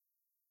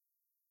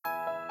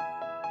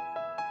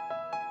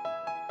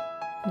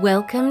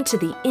Welcome to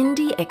the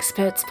Indie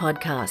Experts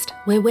Podcast,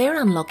 where we're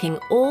unlocking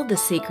all the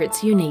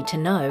secrets you need to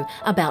know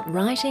about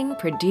writing,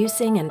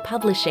 producing, and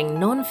publishing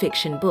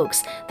non-fiction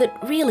books that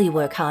really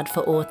work hard for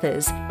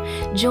authors.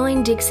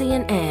 Join Dixie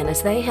and Anne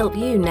as they help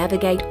you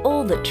navigate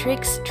all the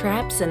tricks,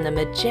 traps, and the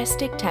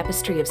majestic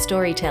tapestry of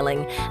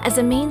storytelling as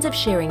a means of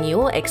sharing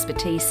your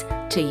expertise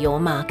to your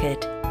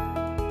market.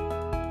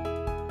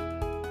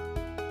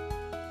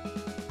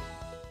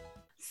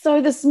 So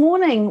this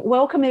morning,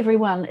 welcome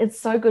everyone. It's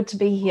so good to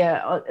be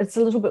here. It's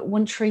a little bit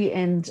wintry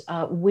and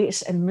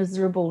wet and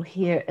miserable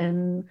here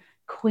in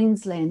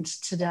Queensland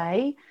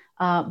today,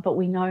 but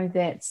we know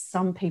that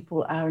some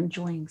people are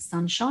enjoying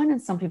sunshine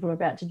and some people are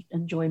about to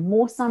enjoy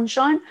more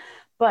sunshine.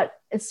 But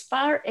as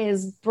far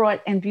as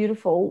bright and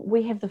beautiful,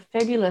 we have the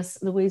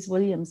fabulous Louise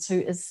Williams,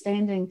 who is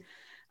standing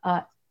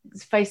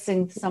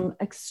facing some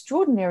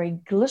extraordinary,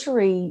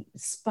 glittery,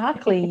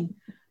 sparkly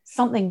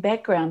something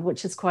background,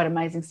 which is quite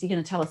amazing. So you're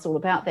going to tell us all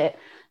about that.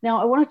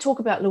 Now, I want to talk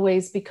about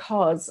Louise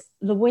because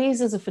Louise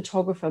is a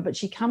photographer, but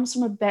she comes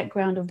from a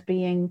background of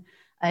being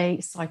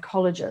a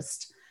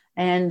psychologist.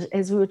 And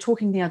as we were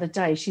talking the other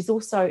day, she's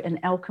also an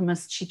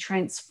alchemist. She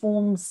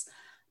transforms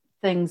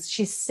things.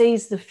 She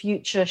sees the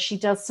future. She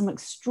does some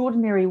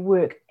extraordinary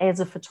work as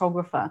a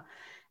photographer.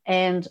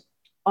 And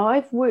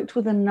I've worked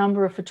with a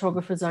number of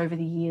photographers over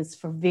the years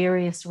for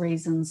various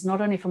reasons,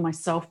 not only for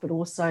myself, but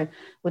also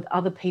with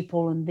other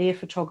people and their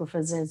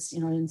photographers, as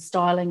you know, in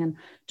styling and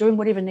doing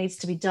whatever needs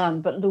to be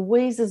done. But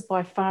Louise is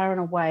by far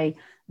and away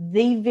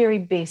the very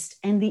best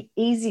and the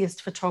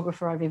easiest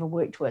photographer I've ever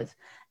worked with.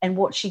 And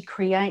what she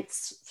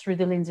creates through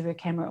the lens of her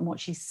camera and what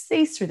she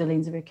sees through the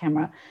lens of her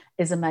camera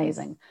is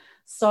amazing.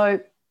 So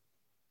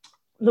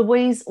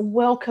Louise,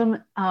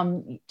 welcome.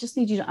 Just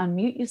need you to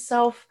unmute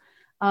yourself.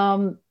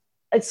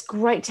 It's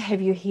great to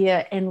have you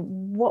here.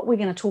 And what we're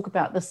going to talk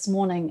about this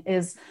morning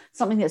is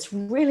something that's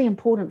really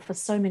important for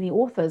so many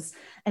authors,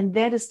 and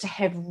that is to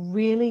have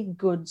really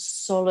good,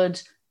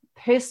 solid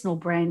personal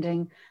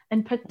branding.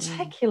 And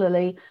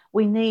particularly,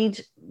 we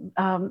need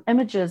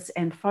images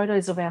and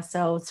photos of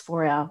ourselves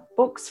for our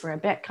books, for our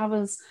back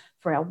covers,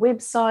 for our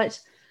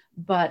website.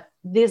 But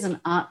there's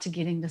an art to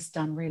getting this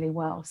done really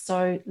well.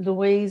 So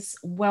Louise,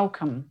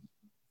 welcome.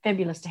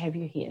 Fabulous to have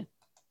you here.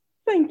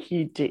 Thank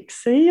you,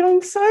 Dixie.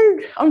 I'm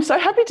so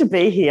happy to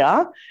be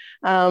here.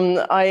 I'm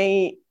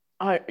a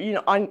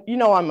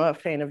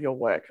fan of your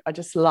work. I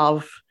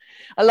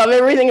love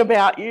everything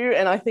about you,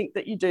 and I think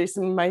that you do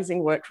some amazing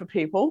work for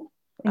people.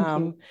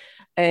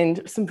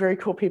 And some very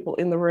cool people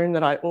in the room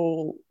that I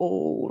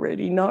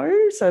already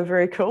know. So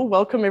very cool.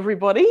 Welcome,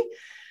 everybody.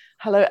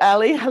 Hello,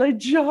 Ali. Hello,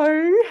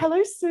 Joe.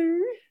 Hello,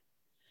 Sue.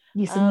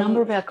 Yes, a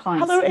number of our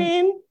clients. Hello,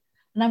 Anne.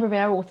 A number of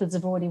our authors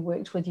have already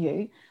worked with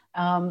you.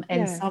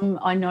 Some,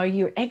 I know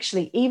you're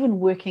actually even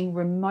working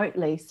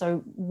remotely.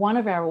 So one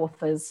of our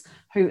authors,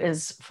 who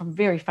is from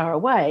very far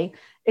away,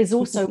 is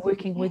also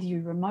working with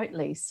you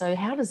remotely. So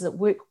how does it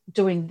work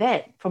doing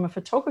that from a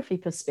photography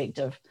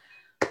perspective?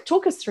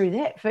 Talk us through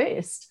that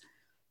first.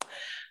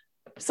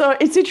 So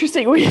it's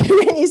interesting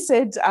when you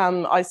said,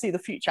 I see the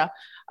future.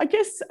 I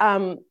guess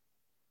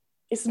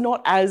it's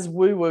not as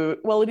woo-woo.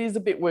 Well, it is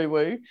a bit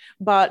woo-woo,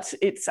 but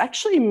it's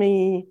actually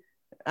me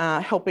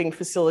helping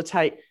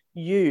facilitate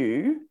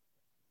you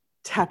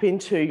tap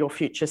into your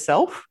future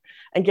self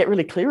and get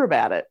really clear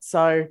about it.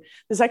 So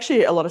there's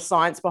actually a lot of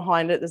science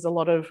behind it. There's a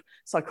lot of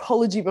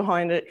psychology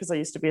behind it because I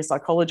used to be a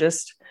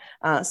psychologist.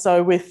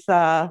 So with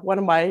one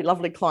of my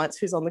lovely clients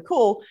who's on the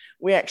call,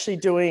 we're actually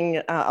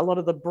doing a lot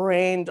of the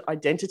brand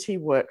identity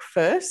work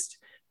first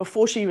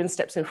before she even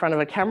steps in front of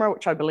a camera,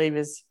 which I believe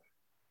is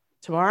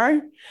tomorrow.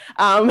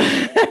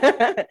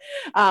 I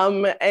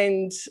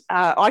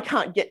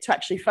can't get to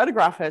actually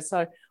photograph her.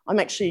 So I'm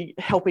actually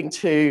helping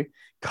to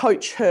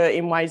coach her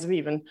in ways of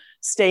even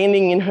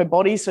standing in her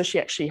body so she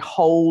actually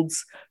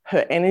holds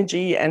her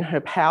energy and her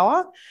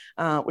power,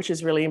 which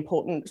is really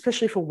important,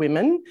 especially for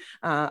women.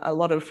 A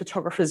lot of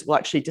photographers will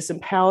actually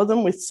disempower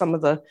them with some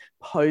of the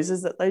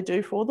poses that they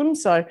do for them.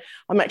 So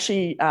I'm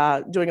actually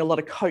doing a lot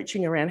of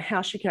coaching around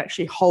how she can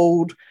actually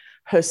hold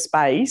her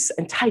space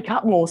and take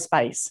up more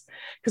space.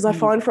 Because I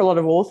find for a lot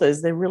of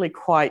authors, they're really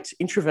quite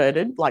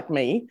introverted, like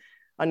me.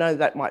 I know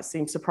that might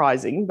seem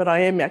surprising, but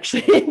I am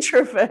actually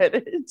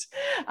introverted,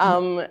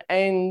 and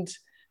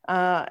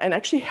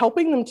actually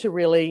helping them to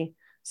really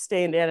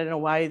stand out in a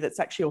way that's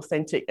actually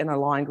authentic and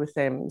aligned with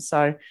them.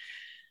 So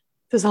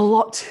there's a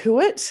lot to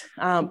it,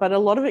 but a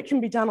lot of it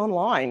can be done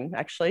online.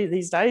 Actually,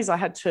 these days I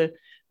had to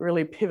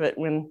really pivot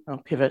when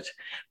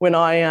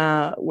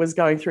I was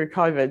going through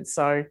COVID.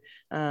 So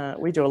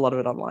we do a lot of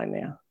it online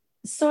now.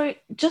 So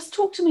just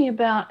talk to me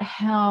about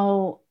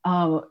how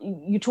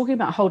you're talking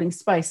about holding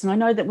space. And I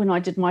know that when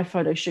I did my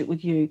photo shoot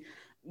with you,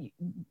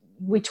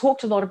 we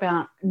talked a lot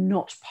about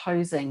not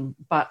posing,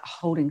 but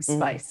holding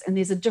space. And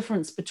there's a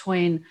difference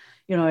between,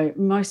 you know,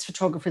 most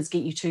photographers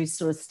get you to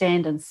sort of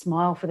stand and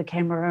smile for the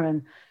camera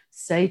and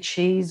say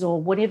cheese or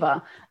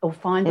whatever, or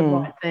find the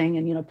right thing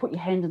and, you know, put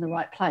your hand in the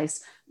right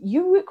place.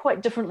 You work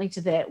quite differently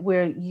to that,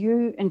 where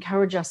you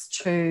encourage us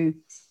to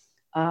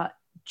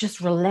just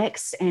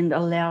relax and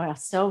allow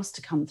ourselves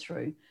to come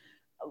through.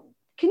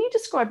 Can you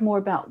describe more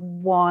about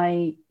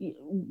why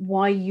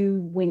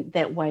you went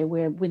that way,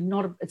 where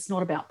it's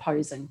not about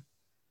posing?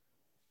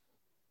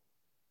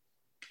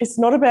 It's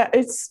not about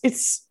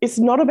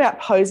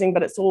posing,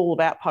 but it's all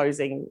about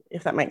posing,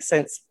 if that makes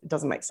sense. It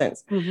doesn't make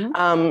sense.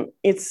 Mm-hmm.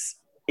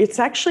 It's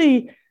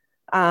actually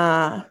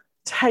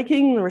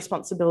taking the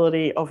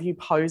responsibility of you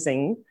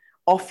posing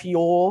off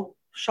your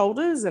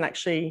shoulders and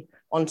actually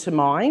onto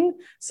mine,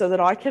 so that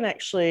I can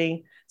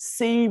actually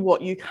see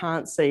what you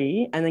can't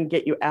see and then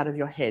get you out of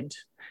your head.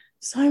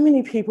 So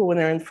many people, when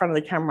they're in front of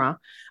the camera,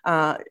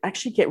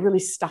 actually get really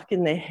stuck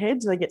in their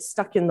heads. They get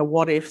stuck in the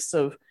what ifs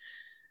of,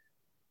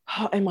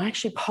 oh, am I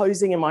actually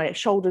posing? Am my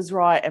shoulders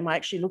right? Am I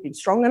actually looking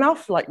strong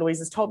enough? Like Louise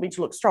has told me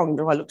to look strong.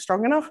 Do I look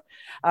strong enough?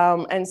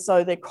 And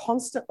so they're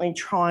constantly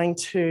trying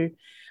to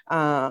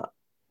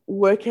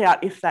work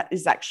out if that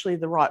is actually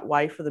the right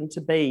way for them to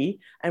be.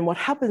 And what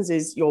happens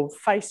is your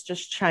face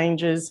just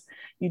changes.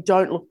 You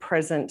don't look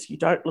present. You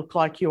don't look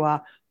like you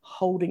are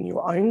holding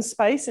your own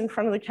space in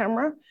front of the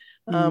camera.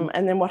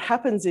 And then what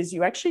happens is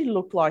you actually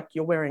look like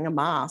you're wearing a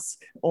mask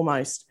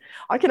almost.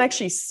 I can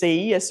actually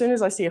see, as soon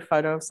as I see a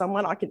photo of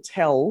someone, I can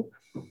tell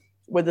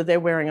whether they're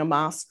wearing a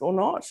mask or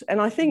not. And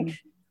I think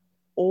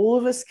all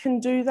of us can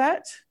do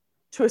that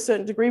to a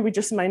certain degree. We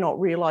just may not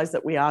realize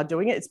that we are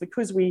doing it. It's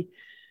because we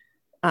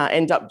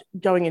end up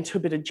going into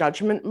a bit of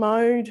judgment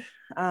mode.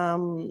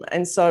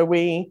 And so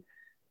we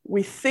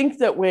think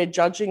that we're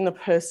judging the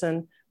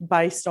person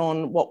based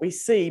on what we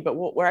see, but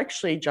what we're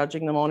actually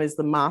judging them on is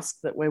the mask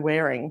that we're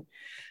wearing.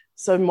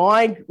 So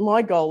my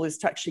goal is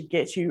to actually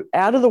get you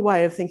out of the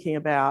way of thinking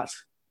about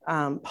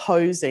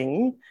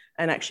posing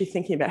and actually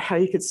thinking about how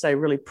you could stay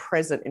really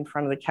present in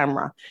front of the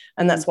camera.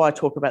 And that's why I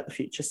talk about the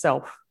future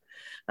self.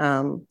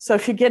 So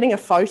if you're getting a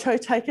photo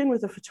taken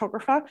with a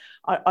photographer,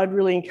 I'd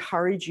really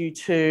encourage you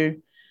to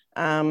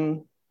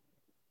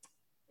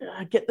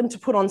get them to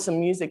put on some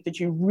music that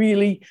you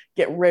really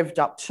get revved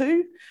up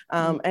to,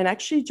 and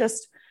actually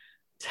just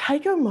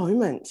take a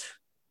moment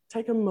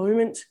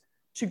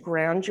to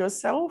ground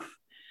yourself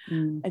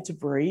and to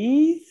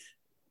breathe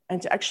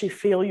and to actually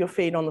feel your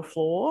feet on the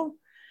floor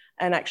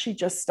and actually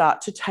just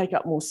start to take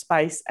up more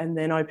space, and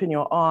then open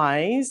your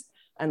eyes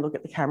and look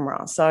at the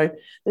camera. So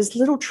there's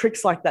little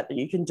tricks like that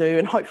you can do,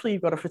 and hopefully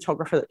you've got a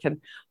photographer that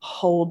can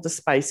hold the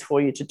space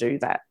for you to do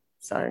that.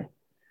 So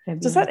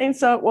does that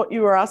answer what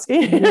you were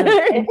asking?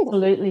 Yeah,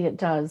 absolutely, it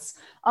does.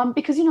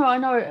 Because, I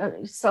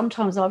know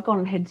sometimes I've gone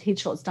and had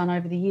headshots done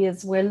over the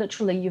years where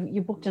literally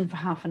you're booked in for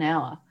half an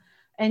hour.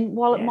 And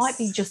while it might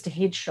be just a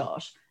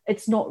headshot,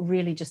 it's not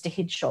really just a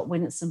headshot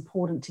when it's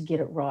important to get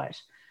it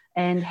right.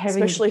 And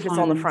having, especially if it's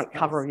on the front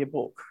cover of your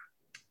book.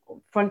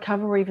 Front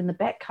cover, or even the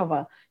back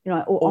cover,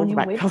 or on your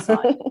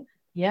website.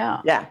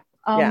 Yeah.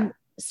 Yeah.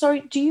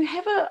 So do you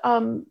have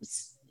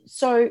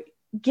so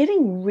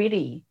getting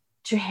ready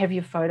to have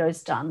your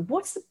photos done,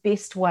 what's the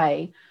best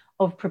way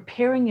of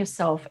preparing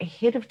yourself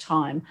ahead of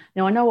time?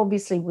 Now, I know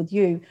obviously with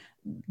you,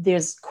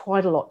 there's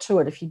quite a lot to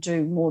it. If you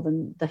do more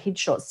than the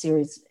headshot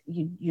series,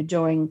 you're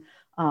doing,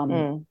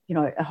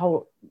 a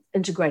whole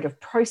integrative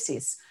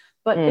process.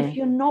 But if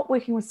you're not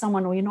working with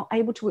someone, or you're not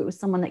able to work with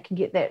someone that can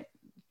get that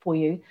for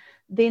you,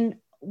 then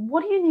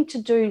what do you need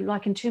to do,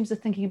 like in terms of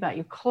thinking about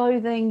your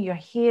clothing, your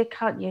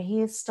haircut, your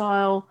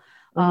hairstyle,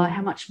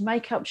 how much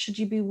makeup should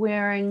you be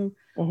wearing?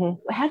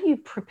 How do you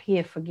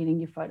prepare for getting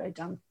your photo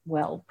done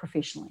well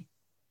professionally?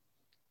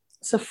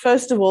 So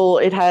first of all,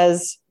 it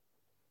has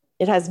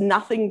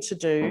nothing to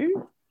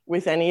do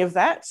with any of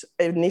that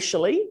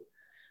initially.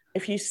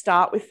 If you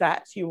start with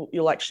that,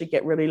 you'll actually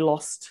get really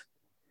lost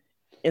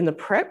in the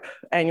prep,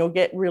 and you'll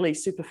get really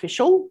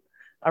superficial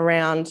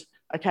around,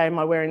 okay, am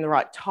I wearing the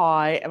right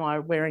tie? Am I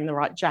wearing the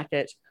right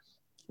jacket?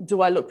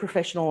 Do I look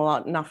professional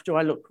enough? Do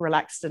I look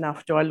relaxed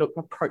enough? Do I look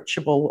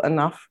approachable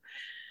enough?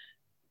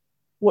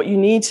 What you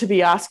need to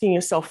be asking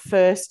yourself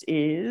first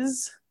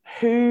is,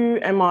 who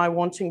am I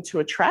wanting to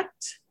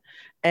attract?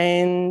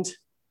 And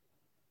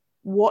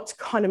what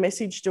kind of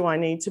message do I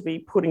need to be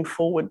putting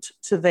forward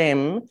to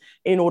them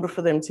in order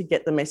for them to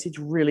get the message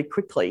really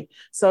quickly?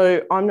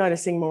 So I'm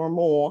noticing more and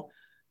more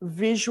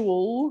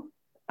visual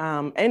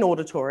and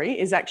auditory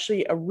is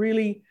actually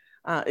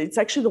it's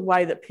actually the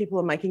way that people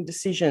are making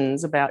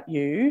decisions about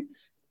you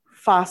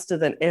faster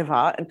than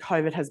ever, and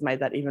COVID has made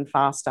that even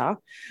faster.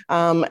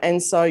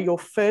 And so your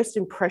first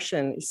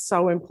impression is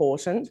so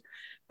important,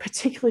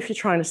 particularly if you're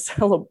trying to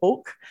sell a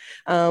book.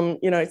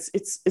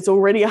 It's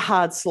already a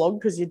hard slog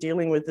because you're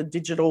dealing with the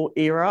digital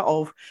era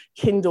of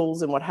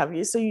Kindles and what have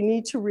you. So you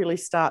need to really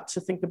start to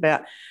think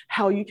about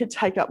how you could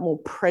take up more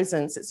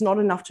presence. It's not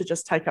enough to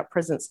just take up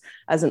presence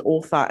as an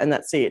author and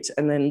that's it,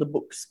 and then the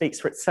book speaks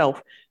for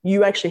itself.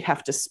 You actually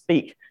have to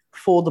speak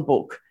for the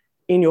book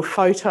in your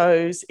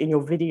photos, in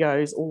your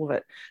videos, all of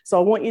it. So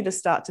I want you to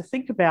start to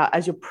think about,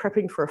 as you're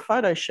prepping for a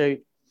photo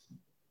shoot,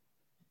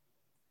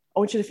 I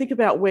want you to think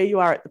about where you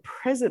are at the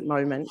present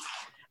moment.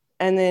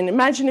 And then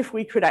imagine if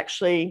we could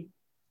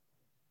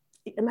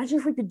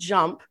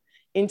jump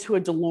into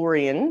a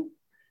DeLorean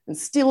and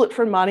steal it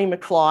from Marty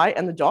McFly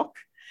and the doc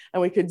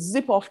and we could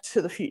zip off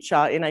to the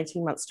future in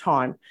 18 months'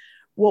 time,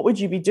 what would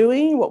you be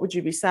doing? What would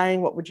you be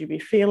saying? What would you be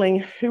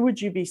feeling? Who would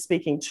you be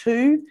speaking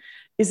to?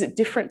 Is it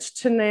different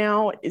to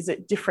now? Is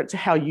it different to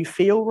how you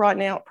feel right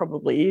now? It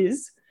probably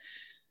is.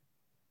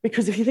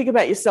 Because if you think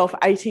about yourself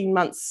 18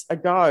 months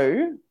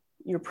ago,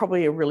 you're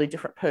probably a really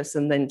different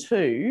person then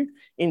too,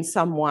 in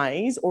some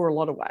ways or a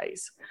lot of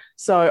ways.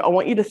 So I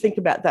want you to think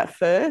about that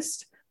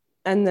first,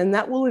 and then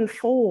that will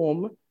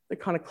inform the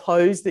kind of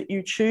clothes that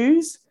you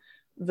choose,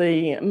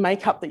 the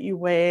makeup that you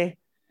wear,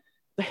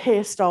 the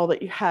hairstyle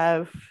that you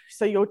have.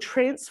 So you're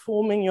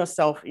transforming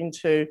yourself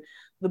into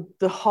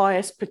the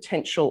highest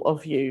potential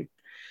of you.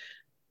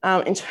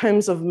 In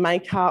terms of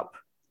makeup,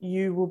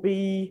 you will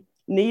be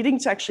needing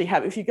to actually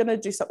have, if you're going to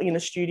do something in a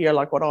studio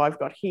like what I've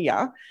got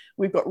here,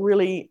 we've got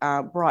really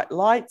bright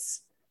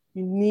lights.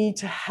 You need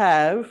to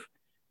have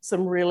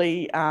some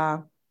really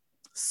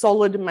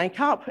solid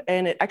makeup,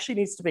 and it actually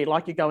needs to be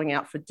like you're going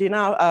out for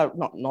dinner,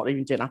 not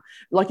even dinner,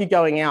 like you're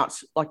going out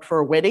like for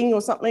a wedding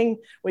or something,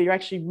 where you're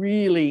actually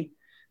really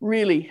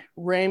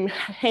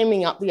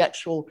hamming up the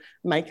actual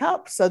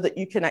makeup so that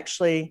you can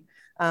actually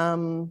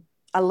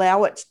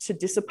allow it to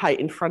dissipate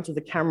in front of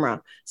the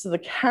camera. So the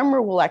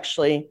camera will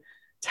actually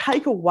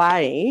take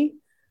away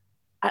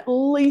at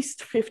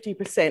least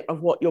 50%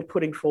 of what you're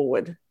putting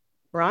forward,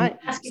 right?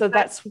 So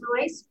that's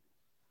Louise,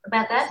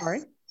 about that. Sorry?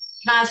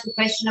 Can I ask a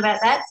question about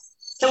that?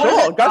 So sure,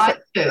 what go does for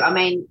it. do? I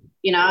mean,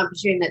 you know, I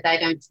presume that they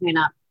don't turn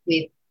up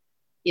with,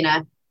 you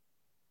know,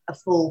 a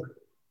full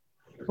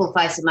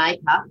face of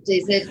makeup.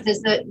 Does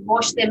it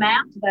wash them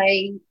out? Do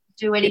they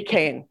do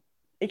anything?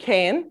 It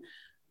can.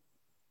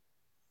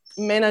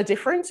 Men are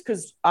different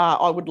because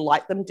I would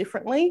light them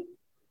differently.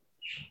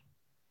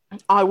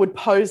 I would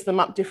pose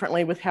them up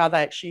differently with how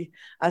they actually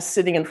are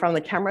sitting in front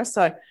of the camera.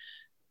 So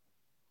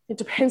it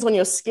depends on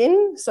your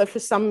skin. So for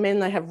some men,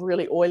 they have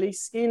really oily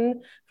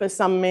skin. For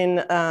some men,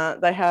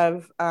 they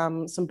have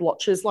some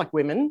blotches like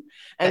women.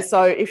 And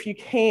so if you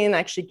can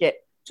actually get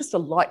just a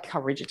light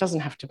coverage, it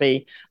doesn't have to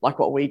be like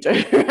what we do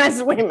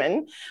as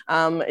women.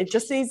 It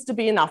just needs to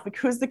be enough,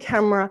 because the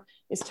camera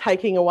is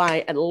taking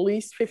away at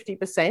least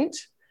 50%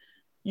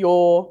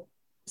 your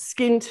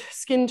skin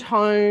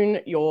tone,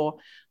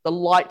 the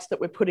light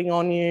that we're putting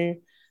on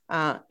you,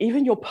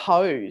 even your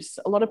pose.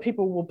 A lot of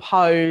people will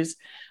pose,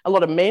 a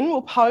lot of men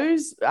will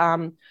pose,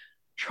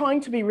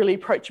 trying to be really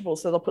approachable.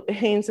 So they'll put their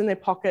hands in their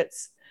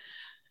pockets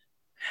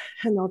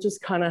and they'll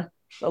just they'll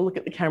look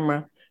at the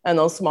camera and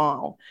they'll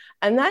smile.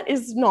 And that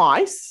is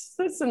nice.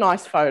 That's a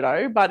nice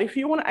photo. But if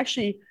you want to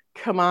actually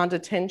command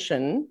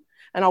attention,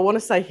 and I want to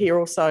say here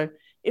also,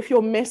 if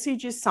your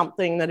message is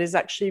something that is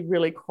actually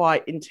really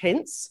quite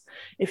intense,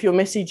 if your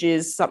message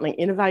is something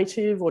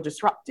innovative or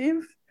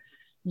disruptive,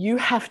 you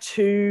have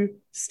to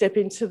step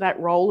into that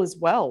role as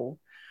well.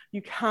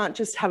 You can't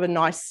just have a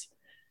nice,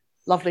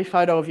 lovely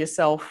photo of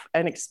yourself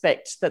and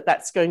expect that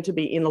that's going to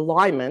be in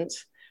alignment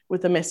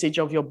with the message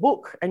of your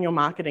book and your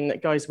marketing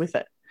that goes with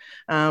it.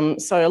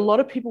 So a lot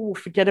of people will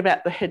forget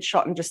about the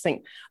headshot and just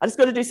think, I just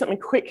got to do something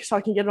quick so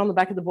I can get it on the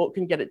back of the book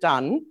and get it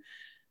done.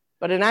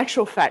 But in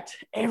actual fact,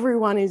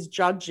 everyone is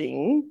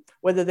judging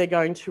whether they're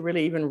going to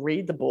really even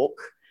read the book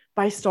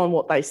based on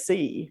what they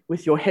see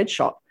with your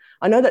headshot.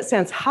 I know that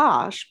sounds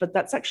harsh, but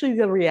that's actually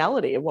the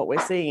reality of what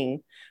we're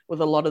seeing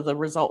with a lot of the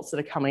results that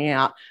are coming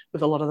out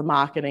with a lot of the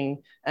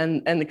marketing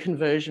and the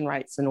conversion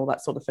rates and all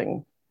that sort of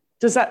thing.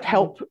 Does that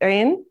help,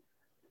 Anne?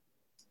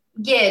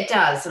 Yeah, it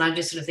does. And I'm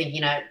just sort of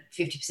thinking,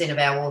 50% of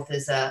our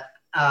authors are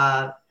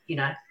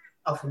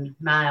often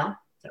male.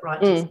 Is that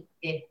right?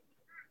 Yeah,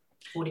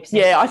 40%.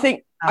 Yeah, I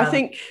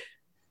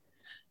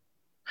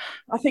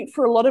think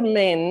for a lot of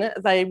men,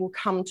 they will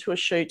come to a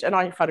shoot, and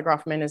I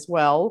photograph men as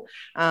well.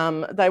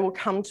 They will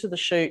come to the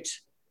shoot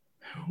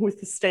with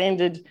the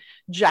standard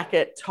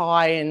jacket,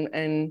 tie,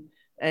 and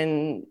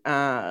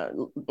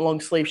long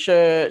sleeve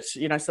shirt,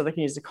 so they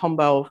can use a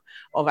combo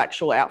of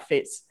actual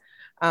outfits.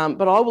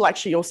 But I will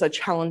actually also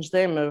challenge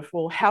them of,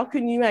 well, how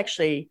can you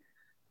actually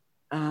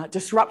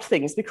disrupt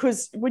things?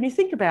 Because when you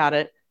think about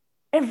it,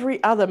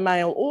 every other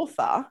male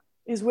author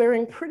is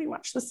wearing pretty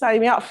much the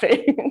same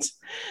outfit.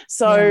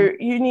 So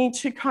you need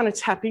to kind of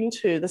tap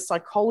into the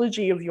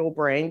psychology of your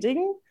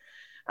branding.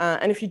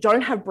 And if you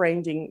don't have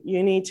branding,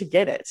 you need to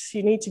get it.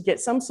 You need to get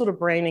some sort of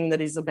branding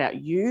that is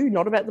about you,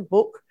 not about the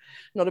book,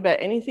 not about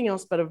anything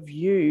else, but of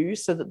you,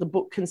 so that the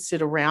book can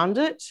sit around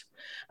it.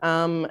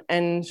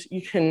 And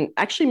you can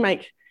actually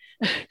make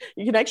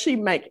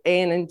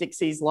Anne and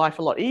Dixie's life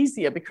a lot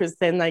easier, because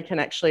then they can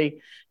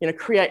actually,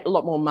 create a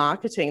lot more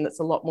marketing that's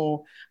a lot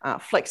more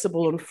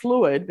flexible and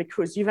fluid,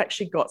 because you've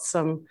actually got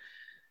some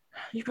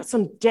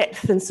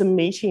depth and some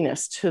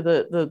meatiness to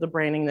the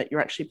branding that you're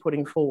actually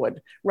putting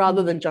forward,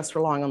 rather than just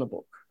relying on the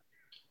book.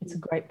 It's a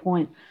great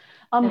point.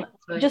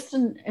 Just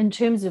in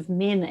terms of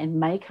men and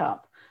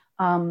makeup,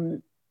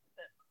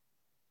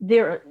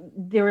 there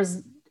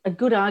is a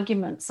good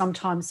argument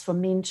sometimes for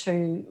men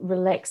to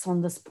relax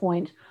on this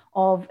point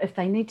of if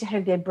they need to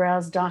have their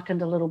brows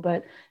darkened a little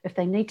bit, if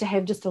they need to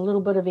have just a little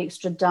bit of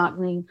extra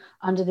darkening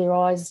under their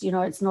eyes, you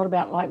know, it's not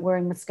about like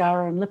wearing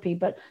mascara and lippy,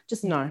 but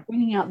just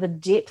bringing out the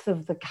depth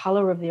of the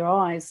color of their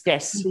eyes.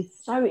 Yes. Can be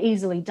so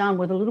easily done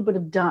with a little bit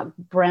of dark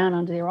brown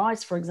under their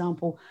eyes, for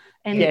example.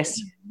 And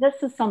yes,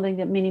 this is something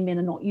that many men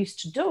are not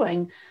used to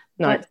doing,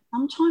 but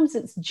sometimes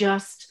it's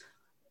just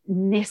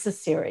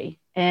necessary.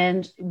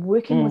 And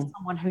working with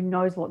someone who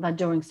knows what they're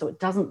doing, so it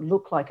doesn't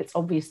look like it's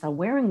obvious they're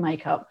wearing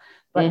makeup,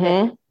 but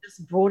they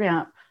just brought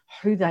out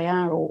who they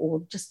are,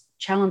 or just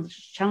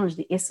challenge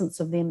the essence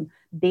of them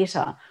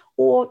better,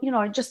 or, you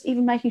know, just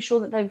even making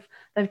sure that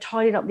they've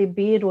tidied up their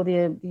beard or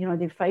their, you know,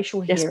 their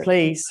facial hair. Yes,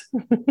 please.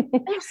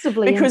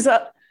 Massively.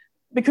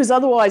 Because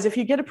otherwise, if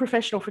you get a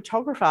professional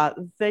photographer,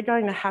 they're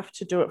going to have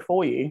to do it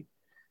for you.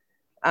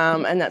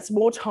 And that's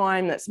more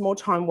time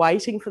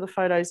waiting for the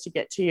photos to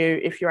get to you.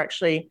 If you're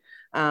actually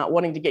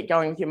wanting to get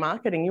going with your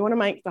marketing, you want to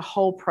make the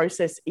whole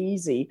process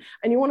easy,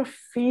 and you want to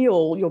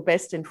feel your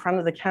best in front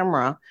of the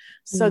camera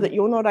so that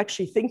you're not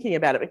actually thinking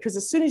about it. Because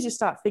as soon as you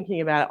start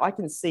thinking about it, I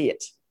can see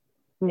it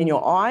in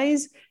your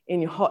eyes,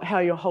 in how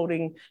you're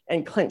holding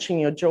and clenching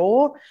your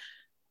jaw.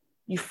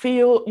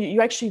 You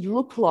actually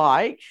look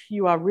like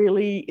you are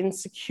really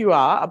insecure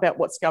about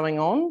what's going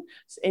on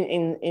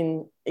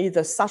in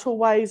either subtle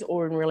ways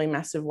or in really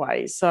massive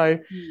ways. So,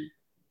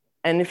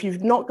 and if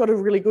you've not got a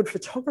really good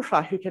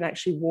photographer who can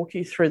actually walk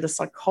you through the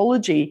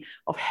psychology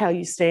of how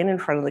you stand in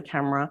front of the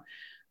camera,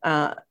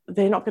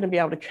 they're not going to be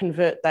able to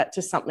convert that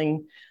to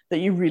something that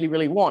you really,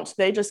 really want.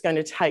 They're just going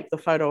to take the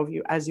photo of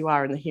you as you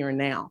are in the here and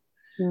now.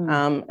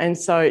 And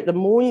so the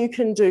more you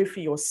can do for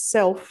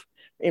yourself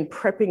in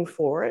prepping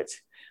for it,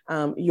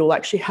 you'll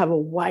actually have a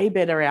way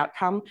better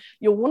outcome.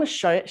 You'll want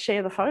to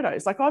share the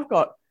photos. Like I've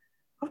got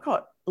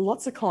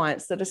lots of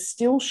clients that are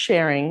still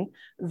sharing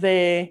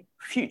their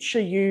future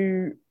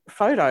you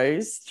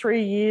photos,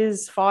 3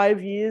 years,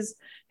 5 years,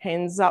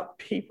 hands up,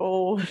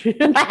 people.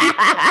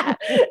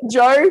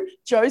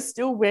 Joe's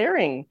still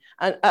wearing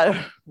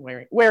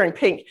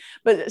pink,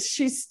 but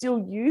she's still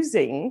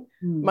using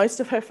most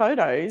of her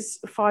photos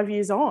 5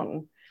 years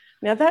on.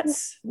 Now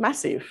that's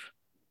massive.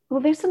 Well,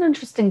 there's an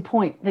interesting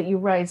point that you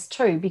raised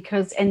too,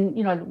 because, and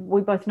you know,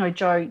 we both know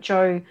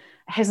Joe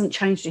hasn't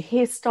changed her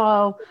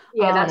hairstyle.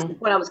 Yeah, that's the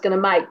point I was going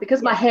to make.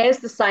 Because my hair's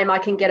the same, I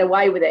can get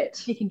away with it.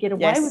 She can get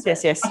away with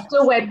it. Yes. I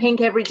still wear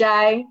pink every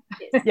day.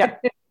 Yeah.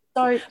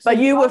 But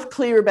you were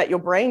clear about your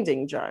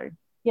branding, Joe.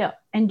 Yeah,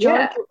 and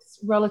Joe looks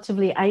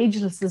relatively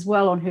ageless as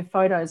well on her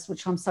photos,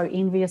 which I'm so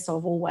envious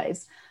of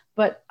always.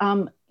 But,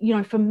 you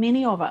know, for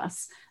many of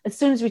us, as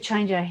soon as we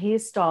change our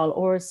hairstyle,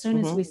 or as soon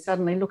as we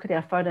suddenly look at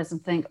our photos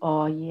and think,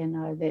 oh, yeah,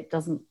 no, that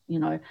doesn't, you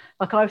know,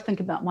 like I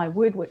think about my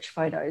Word Witch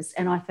photos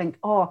and I think,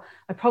 oh,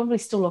 I probably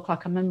still look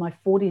like I'm in my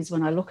 40s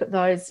when I look at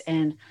those,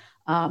 and,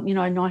 you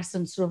know, nice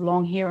and sort of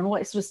long hair and all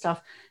that sort of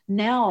stuff.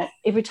 Now,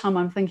 every time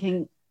I'm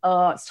thinking,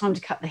 oh, it's time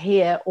to cut the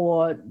hair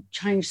or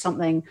change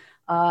something,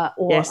 or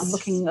I'm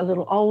looking a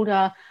little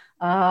older,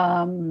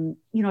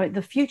 you know,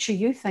 the future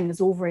you thing is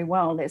all very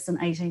well. That's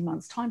in 18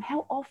 months' time.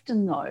 How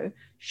often, though,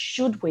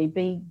 should we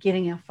be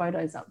getting our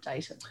photos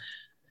updated?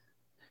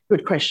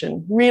 Good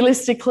question.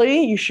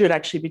 Realistically, you should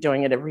actually be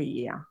doing it every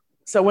year.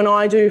 So when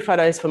I do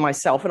photos for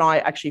myself, and I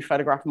actually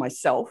photograph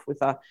myself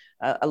with a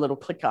little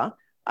clicker,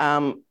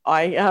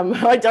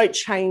 I don't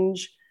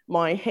change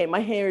my hair.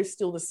 My hair is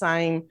still the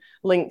same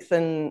length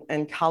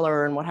and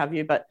colour and what have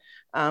you, but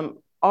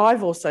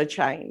I've also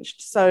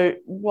changed. So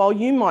while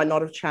you might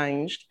not have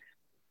changed,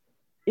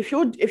 if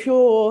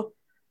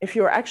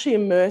you're actually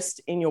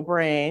immersed in your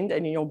brand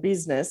and in your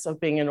business of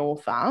being an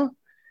author,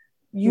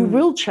 you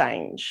will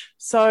change.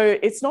 So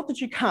it's not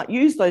that you can't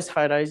use those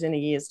photos in a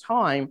year's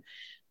time,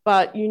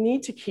 but you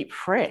need to keep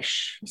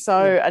fresh.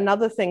 So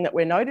another thing that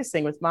we're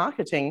noticing with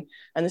marketing,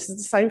 and this is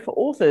the same for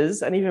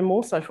authors and even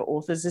more so for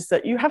authors, is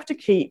that you have to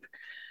keep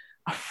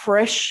a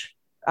fresh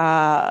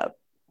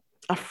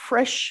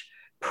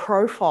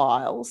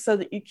profile so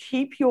that you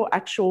keep your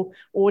actual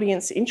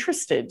audience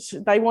interested.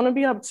 They want to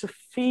be able to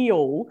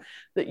feel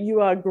that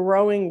you are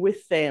growing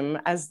with them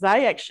as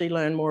they actually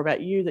learn more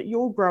about you, that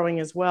you're growing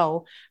as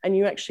well, and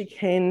you actually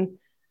can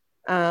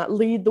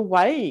lead the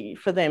way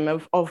for them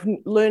of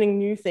learning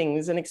new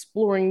things and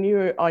exploring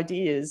new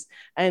ideas,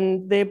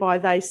 and thereby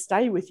they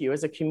stay with you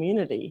as a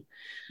community.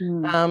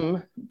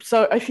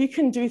 So if you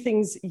can do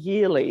things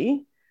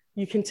yearly,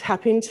 you can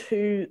tap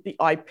into the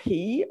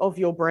IP of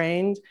your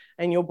brand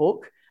and your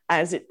book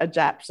as it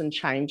adapts and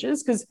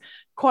changes, because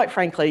quite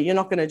frankly, you're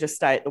not going to just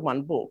stay at the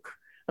one book.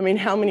 I mean,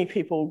 how many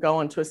people go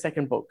on to a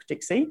second book,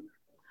 Dixie?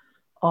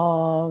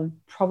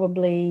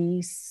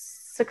 Probably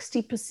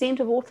 60%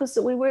 of authors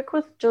that we work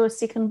with do a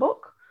second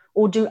book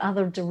or do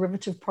other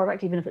derivative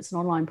product, even if it's an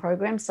online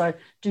program. So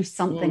do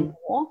something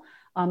more.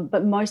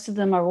 But most of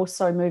them are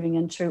also moving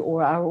into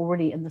or are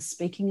already in the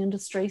speaking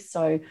industry.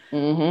 So,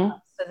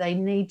 so they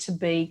need to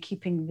be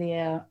keeping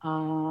their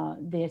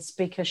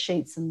speaker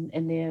sheets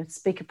and their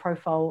speaker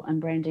profile and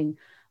branding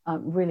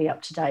really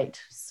up to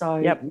date.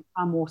 So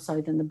far more so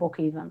than the book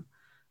even.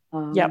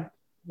 Yep.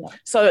 Yeah.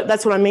 So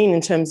that's what I mean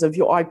in terms of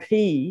your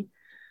IP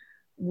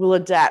will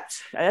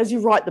adapt. As you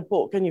write the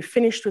book and you're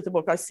finished with the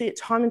book, I see it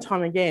time and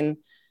time again.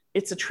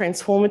 It's a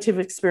transformative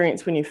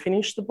experience when you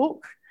finish the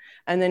book.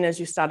 And then as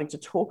you're starting to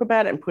talk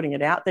about it and putting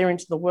it out there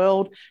into the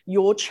world,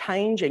 you're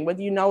changing.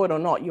 Whether you know it or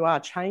not, you are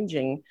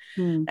changing.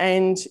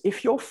 And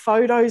if your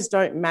photos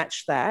don't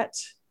match that,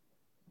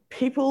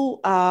 people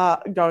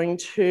are going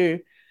to,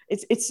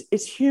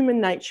 it's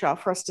human nature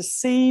for us to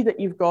see that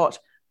you've got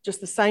just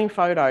the same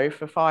photo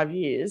for 5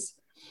 years.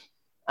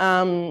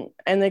 And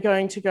they're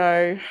going to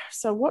go,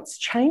 so what's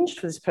changed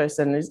for this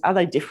person? Are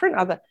they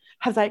different?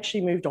 Have they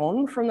actually moved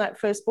on from that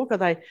first book? Are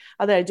they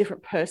a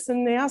different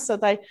person now? So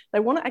they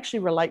want to actually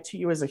relate to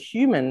you as a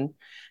human.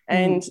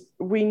 And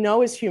we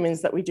know as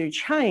humans that we do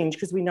change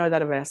because we know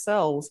that of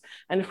ourselves.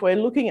 And if we're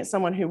looking at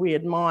someone who we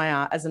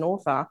admire as an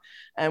author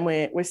and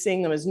we're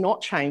seeing them as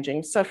not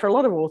changing. So for a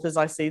lot of authors,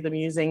 I see them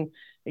using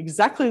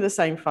exactly the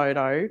same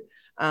photo.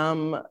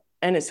 And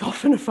it's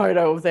often a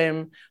photo of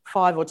them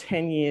 5 or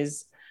 10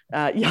 years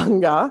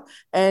younger.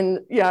 And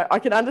yeah, I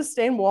can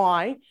understand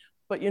why,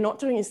 but you're not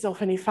doing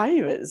yourself any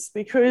favors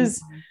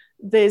because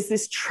there's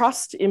this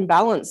trust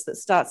imbalance that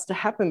starts to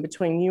happen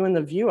between you and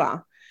the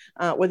viewer,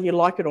 whether you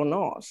like it or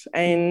not.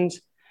 And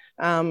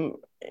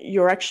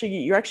you're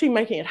actually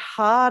making it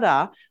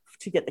harder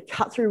to get the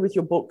cut through with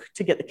your book,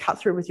 to get the cut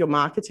through with your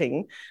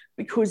marketing,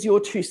 because you're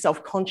too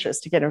self-conscious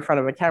to get in front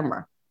of a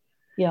camera.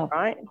 Yeah,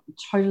 right.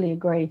 Totally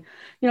agree.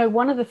 You know,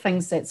 one of the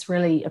things that's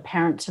really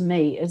apparent to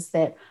me is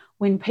that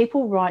when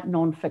people write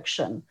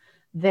nonfiction,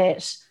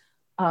 that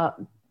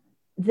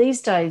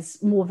these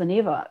days more than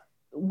ever,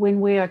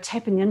 when we are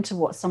tapping into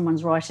what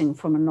someone's writing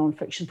from a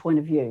nonfiction point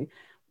of view,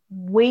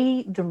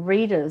 we, the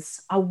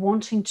readers, are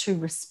wanting to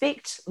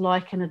respect,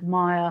 like, and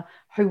admire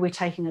who we're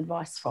taking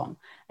advice from.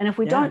 And if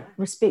we don't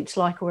respect,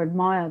 like, or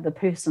admire the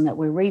person that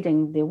we're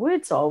reading their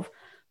words of,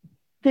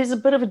 there's a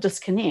bit of a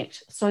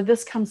disconnect. So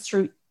this comes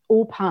through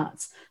all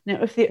parts.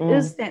 Now, if there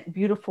is that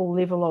beautiful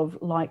level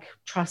of like,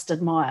 trust,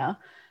 admire,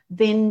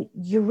 then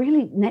you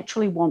really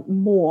naturally want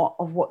more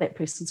of what that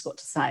person's got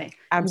to say.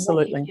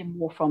 Absolutely. You want to hear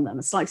more from them.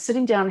 It's like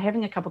sitting down and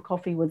having a cup of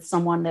coffee with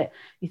someone that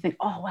you think,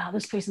 oh, wow,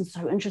 this person's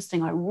so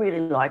interesting. I really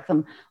like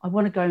them. I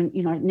want to go,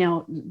 you know,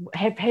 now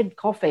have had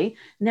coffee.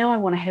 Now I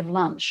want to have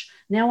lunch.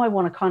 Now I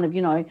want to kind of,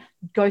 you know,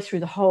 go through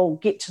the whole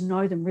get to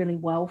know them really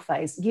well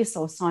phase. Yes,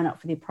 I'll sign up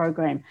for their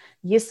program.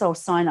 Yes, I'll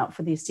sign up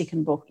for their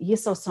second book.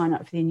 Yes, I'll sign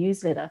up for their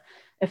newsletter.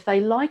 If they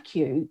like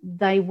you,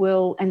 they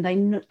will, and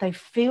they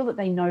feel that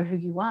they know who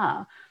you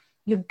are,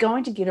 you're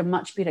going to get a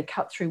much better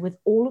cut through with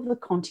all of the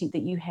content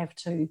that you have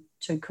to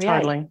create.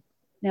 Totally.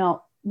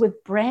 Now,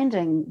 with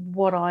branding,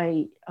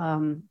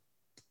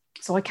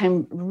 so I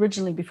came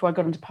originally, before I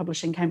got into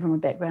publishing, came from a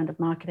background of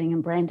marketing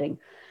and branding.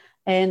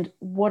 And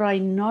what I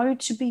know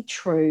to be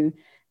true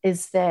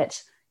is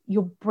that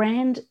your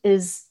brand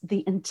is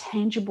the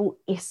intangible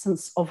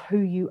essence of who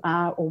you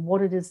are or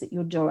what it is that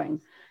you're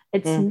doing.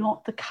 It's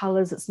not the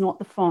colors, it's not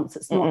the fonts,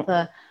 it's not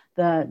the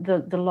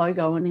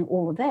logo and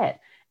all of that.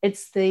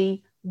 It's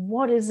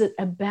what is it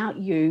about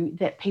you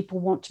that people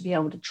want to be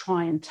able to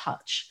try and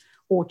touch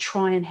or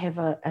try and have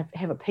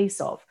a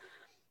piece of.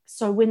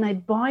 So when they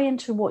buy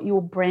into what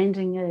your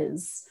branding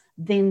is,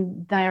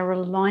 then they are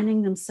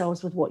aligning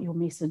themselves with what your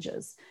message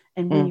is.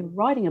 And when you're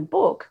writing a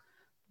book,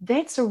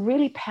 that's a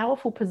really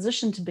powerful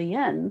position to be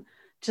in,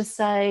 to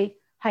say,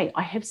 hey,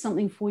 I have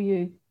something for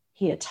you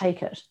here,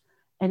 take it.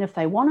 And if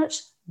they want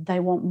it, they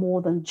want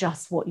more than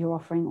just what you're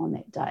offering on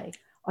that day.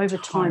 Over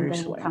time,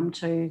 they will come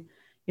to,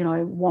 you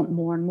know, want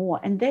more and more.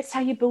 And that's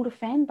how you build a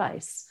fan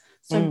base.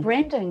 So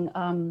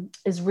branding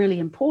is really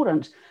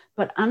important,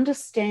 but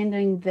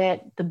understanding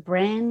that the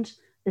brand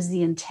is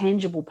the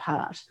intangible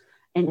part,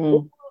 and all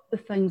of the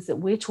things that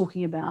we're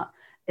talking about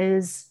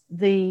is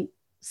the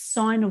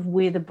sign of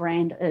where the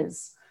brand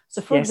is.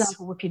 So for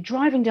example, if you're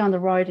driving down the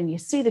road and you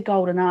see the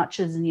Golden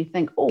Arches and you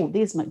think, oh,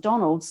 there's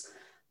McDonald's,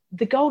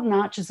 the Golden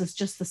Arches is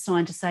just the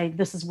sign to say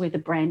this is where the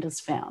brand is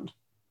found.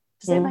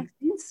 Does that make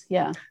sense?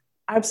 Yeah.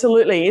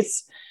 Absolutely.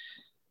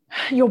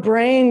 Your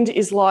brand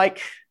is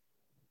like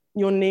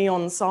your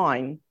neon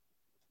sign.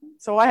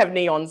 So I have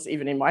neons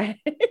even in my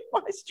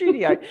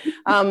studio.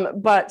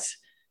 But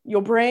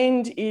your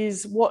brand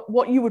is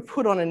what you would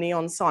put on a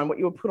neon sign, what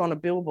you would put on a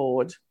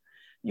billboard.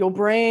 Your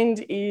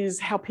brand is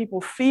how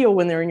people feel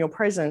when they're in your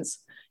presence.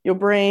 Your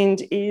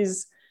brand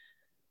is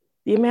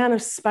the amount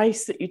of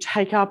space that you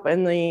take up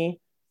and the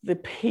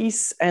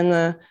peace and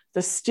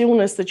the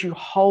stillness that you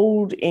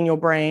hold in your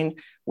brand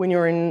when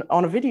you're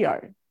on a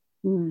video.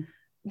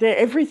 They're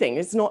everything.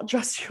 It's not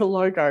just your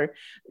logo.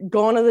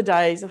 Gone are the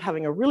days of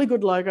having a really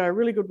good logo, a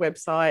really good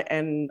website,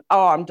 and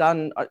I'm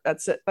done.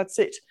 That's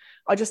it.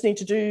 I just need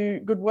to do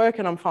good work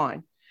and I'm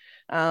fine.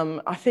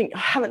 I think I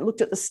haven't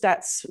looked at the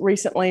stats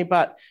recently,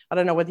 but I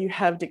don't know whether you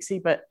have, Dixie,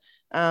 but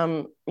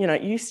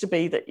it used to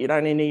be that you'd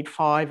only need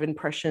 5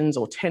 impressions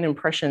or 10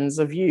 impressions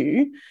of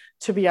you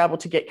to be able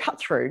to get cut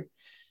through.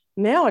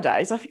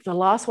 nowadays, I think the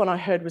last one I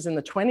heard was in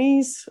the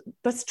 20s.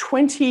 That's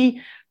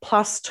 20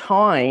 plus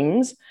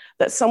times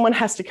that someone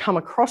has to come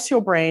across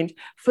your brand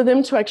for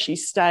them to actually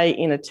stay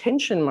in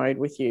attention mode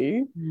with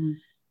you,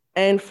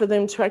 and for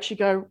them to actually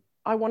go,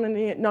 I want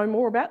to know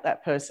more about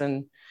that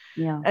person.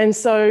 Yeah. And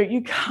so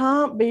you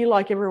can't be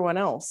like everyone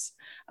else.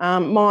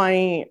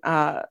 My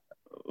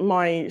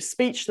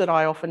speech that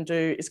I often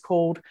do is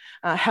called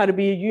How to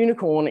Be a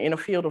Unicorn in a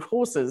Field of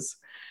Horses.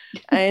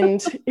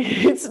 And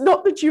it's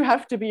not that you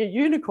have to be a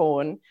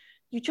unicorn,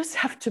 you just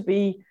have to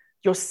be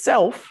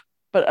yourself,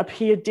 but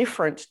appear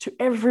different to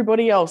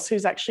everybody else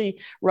who's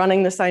actually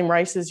running the same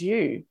race as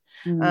you.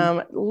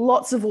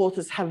 Lots of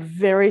authors have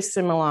very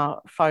similar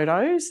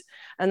photos.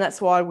 And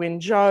that's why when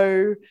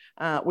Jo,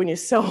 when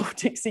yourself,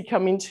 Dixie,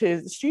 come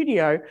into the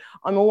studio,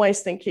 I'm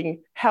always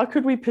thinking, how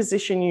could we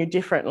position you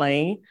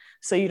differently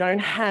so you don't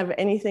have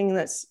anything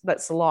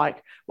that's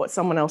like what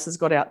someone else has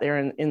got out there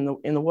in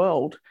the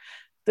world?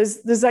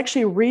 There's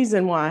actually a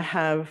reason why I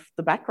have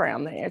the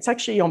background there. It's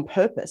actually on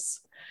purpose.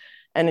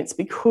 And it's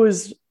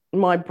because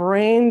my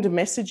brand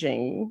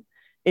messaging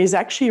is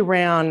actually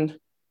around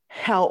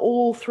how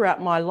all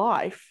throughout my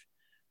life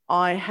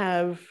I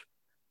have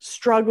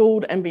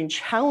struggled and been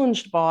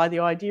challenged by the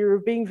idea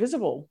of being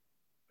visible.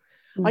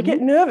 I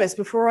get nervous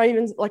before I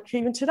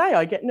even today,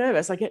 I get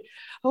nervous. I get,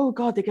 oh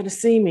God, they're going to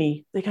see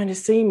me. They're going to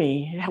see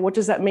me. What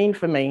does that mean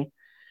for me?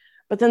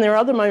 But then there are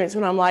other moments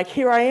when I'm like,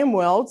 here I am,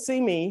 world,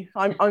 see me.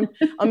 I'm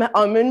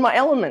in my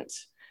element.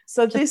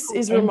 So this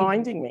is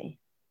reminding me.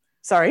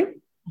 Sorry?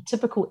 A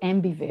typical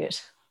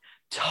ambivert.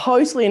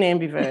 Totally an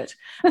ambivert.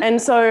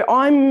 And so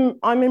I'm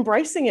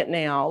embracing it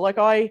now. Like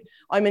I'm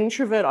an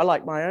introvert. I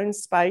like my own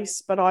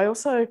space, but I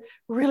also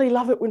really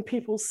love it when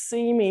people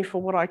see me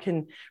for what I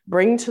can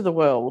bring to the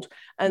world.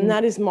 And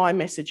that is my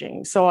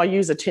messaging. So I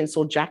use a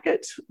tinsel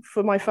jacket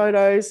for my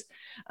photos.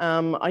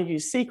 I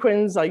use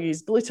sequins, I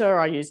use glitter,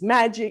 I use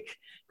magic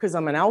because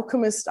I'm an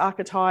alchemist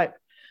archetype.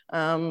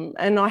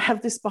 And I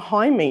have this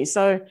behind me.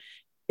 So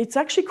it's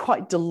actually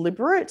quite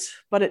deliberate,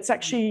 but it's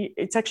actually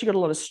got a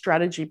lot of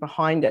strategy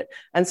behind it.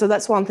 And so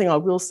that's one thing I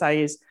will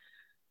say is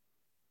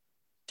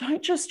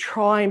don't just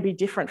try and be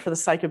different for the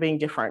sake of being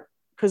different,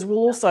 because we'll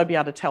also be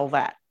able to tell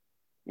that,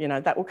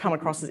 that will come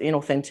across as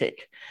inauthentic.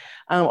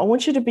 I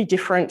want you to be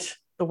different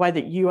the way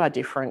that you are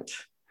different.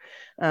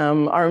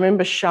 I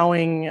remember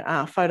showing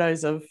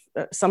photos of,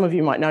 some of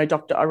you might know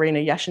Dr. Irina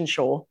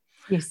Yashinshaw,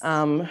 yes.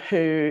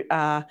 Who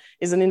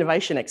is an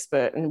innovation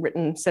expert and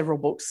written several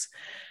books.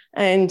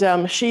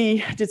 And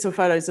she did some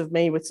photos of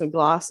me with some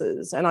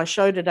glasses, and I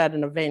showed it at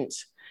an event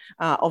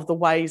of the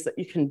ways that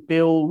you can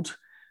build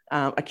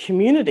a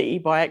community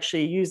by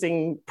actually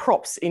using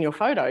props in your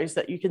photos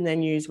that you can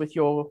then use with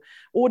your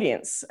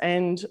audience.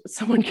 And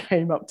someone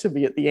came up to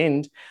me at the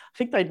end, I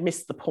think they'd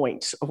missed the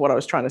point of what I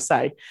was trying to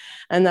say.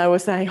 And they were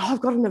saying, oh,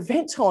 I've got an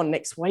event on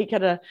next week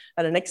at an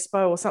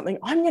expo or something.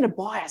 I'm going to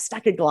buy a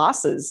stack of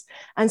glasses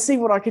and see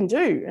what I can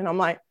do. And I'm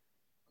like,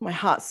 my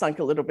heart sunk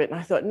a little bit. And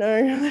I thought,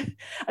 no,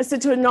 I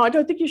said to her, no, I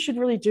don't think you should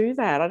really do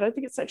that. I don't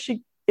think it's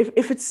actually,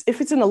 if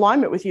it's in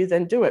alignment with you,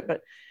 then do it.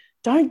 But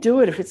don't do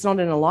it if it's not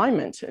in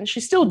alignment. And she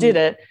still did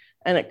it,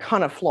 and it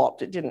kind of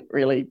flopped. It didn't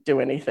really do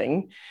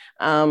anything.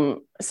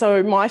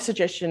 So my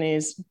suggestion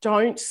is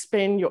don't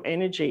spend your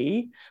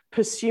energy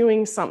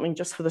pursuing something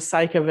just for the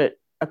sake of it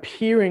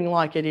appearing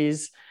like it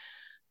is,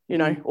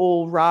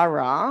 all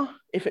rah-rah,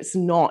 if it's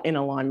not in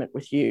alignment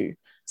with you.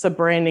 So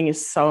branding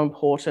is so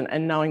important,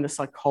 and knowing the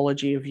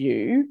psychology of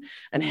you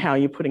and how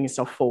you're putting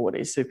yourself forward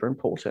is super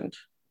important.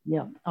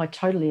 Yeah, I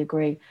totally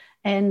agree.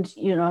 And,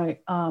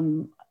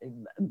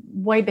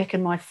 way back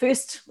in my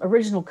first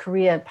original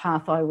career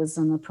path, I was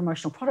in the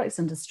promotional products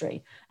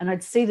industry, and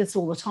I'd see this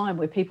all the time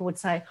where people would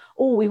say,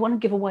 oh, we want to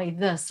give away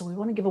this, or we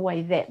want to give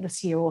away that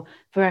this year, or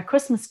for our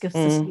Christmas gifts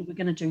this year, we're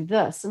going to do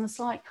this. And it's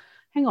like,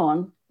 hang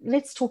on,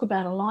 let's talk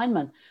about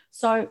alignment.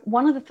 So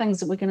one of the things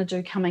that we're going to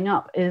do coming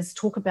up is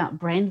talk about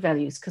brand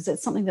values, because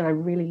it's something that I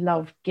really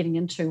love getting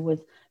into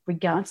with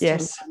regards to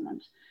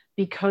alignment.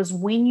 Because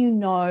when you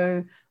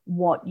know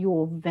what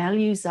your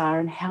values are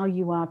and how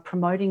you are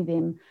promoting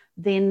them,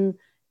 then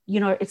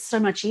it's so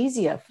much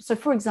easier. So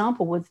for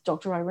example, with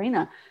Dr.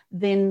 Irina,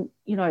 then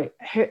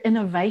her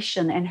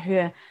innovation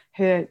and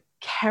her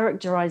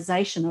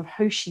characterization of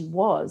who she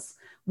was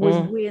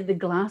where the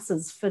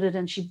glasses fitted,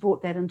 and she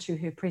brought that into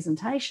her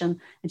presentation,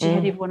 and she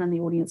had everyone in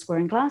the audience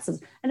wearing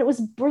glasses, and it was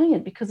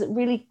brilliant because it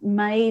really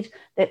made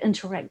that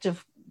interactive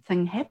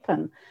thing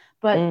happen.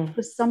 But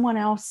for someone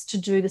else to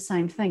do the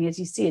same thing, as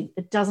you said,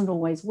 it doesn't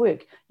always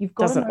work. You've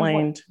got to know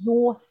what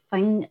your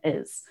thing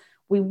is.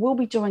 We will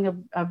be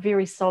doing a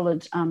very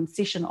solid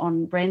session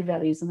on brand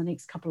values in the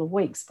next couple of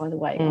weeks, by the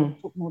way. I'll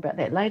talk more about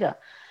that later.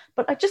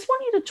 But I just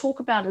want you to talk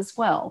about as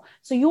well.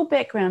 So your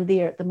background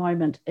there at the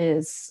moment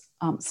is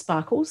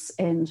sparkles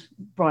and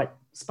bright,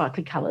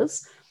 sparkly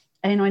colours.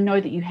 And I know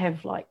that you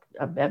have like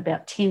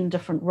about 10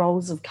 different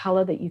roles of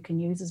colour that you can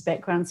use as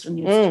backgrounds in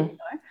your studio.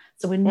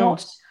 So we're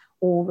not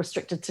all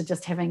restricted to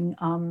just having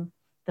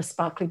the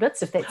sparkly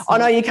bits. If that's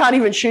no, you can't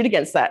even shoot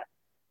against that.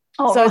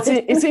 Oh, So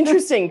right. it's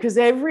interesting because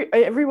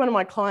every one of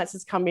my clients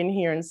has come in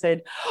here and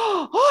said,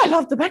 oh, I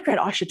love the background.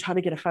 I should try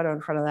to get a photo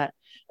in front of that.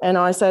 And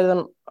I say to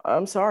them,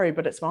 I'm sorry,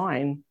 but it's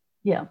mine.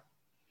 Yeah.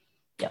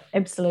 Yeah,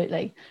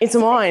 absolutely. It's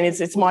mine.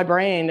 It's my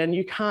brand, and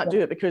you can't do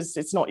it because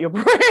it's not your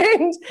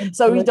brand.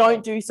 So we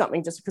don't do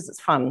something just because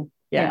it's fun.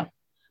 Yeah.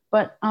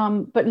 But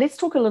let's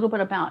talk a little bit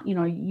about,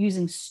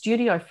 using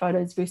studio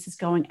photos versus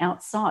going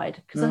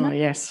outside, because I know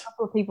a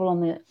couple of people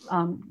on the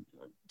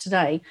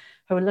today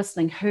who are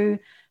listening who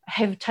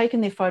have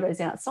taken their photos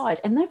outside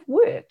and they've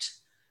worked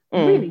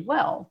really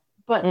well.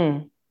 But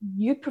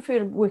you prefer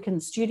to work in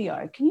the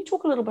studio. Can you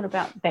talk a little bit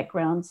about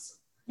backgrounds?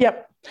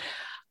 Yep.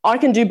 I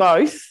can do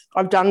both.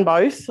 I've done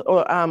both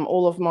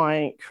all of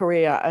my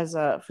career as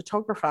a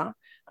photographer.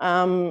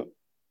 The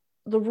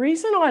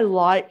reason I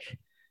like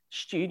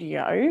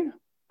studio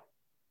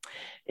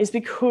is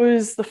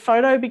because the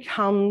photo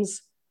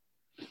becomes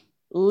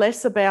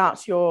less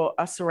about your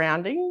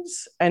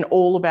surroundings and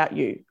all about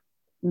you,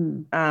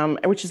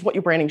 which is what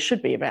your branding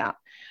should be about.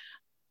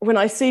 When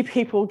I see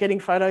people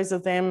getting photos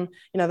of them,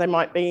 they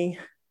might be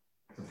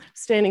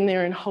standing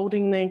there and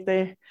holding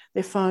their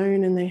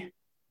phone, and they're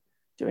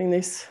doing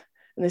this,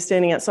 and they're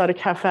standing outside a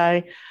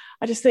cafe.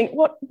 I just think,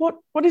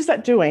 what is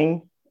that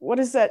doing? What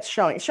is that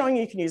showing? It's showing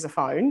you can use a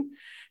phone.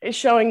 It's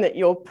showing that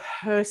you're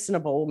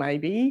personable,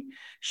 maybe,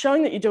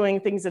 showing that you're doing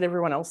things that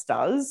everyone else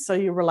does. So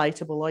you're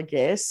relatable, I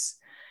guess.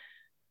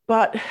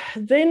 But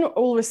then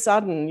all of a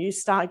sudden you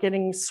start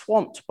getting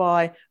swamped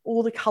by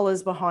all the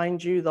colors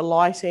behind you, the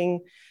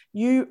lighting.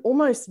 You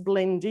almost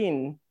blend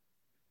in.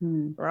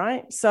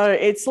 Right? So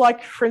it's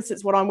like, for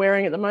instance, what I'm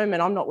wearing at the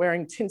moment. I'm not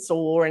wearing tinsel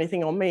or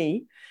anything on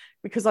me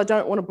because I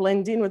don't want to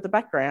blend in with the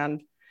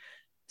background.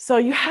 So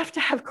you have to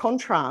have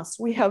contrast.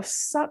 We have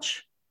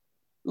such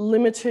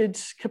limited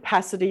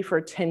capacity for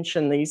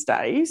attention these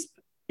days,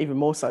 even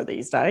more so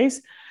these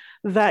days,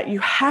 that you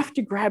have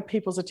to grab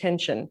people's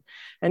attention.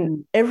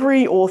 And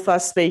every author,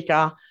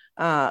 speaker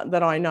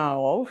that I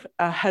know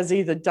of has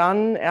either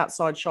done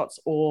outside shots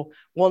or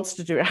wants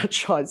to do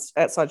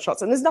outside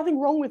shots. And there's nothing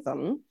wrong with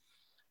them.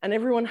 And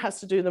everyone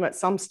has to do them at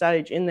some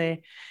stage in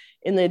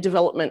their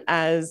development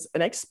as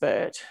an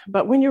expert.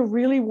 But when you're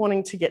really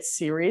wanting to get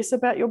serious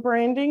about your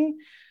branding,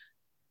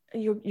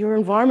 your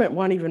environment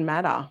won't even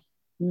matter.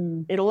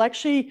 It'll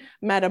actually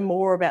matter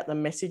more about the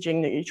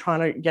messaging that you're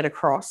trying to get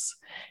across.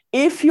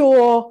 If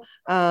you're,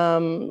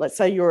 let's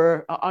say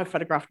I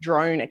photographed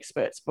drone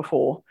experts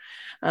before,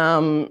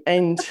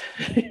 and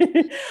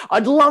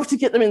I'd love to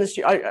get them in the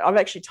studio. I've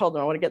actually told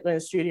them I want to get them in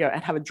the studio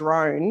and have a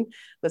drone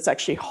that's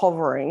actually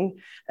hovering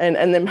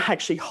and them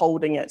actually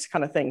holding it,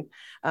 kind of thing.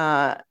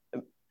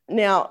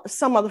 Now,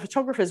 some other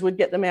photographers would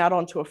get them out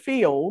onto a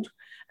field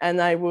and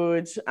they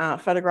would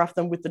photograph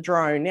them with the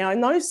drone. Now,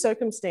 in those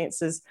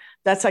circumstances,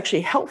 that's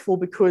actually helpful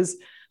because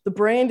the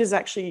brand is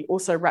actually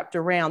also wrapped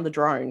around the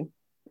drone.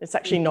 It's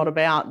actually not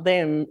about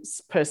them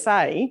per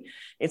se.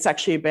 It's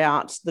actually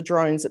about the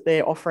drones that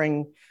they're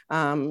offering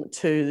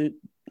to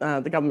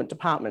the government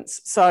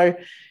departments. So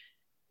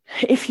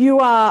if you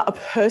are a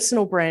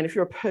personal brand, if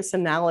you're a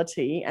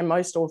personality, and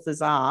most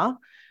authors are,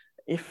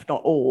 if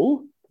not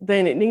all,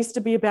 then it needs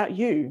to be about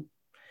you.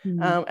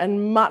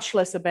 And much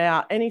less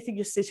about anything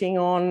you're sitting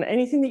on,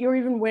 anything that you're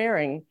even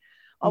wearing.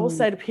 I will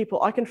say to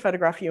people, I can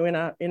photograph you in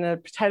a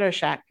potato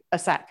sack,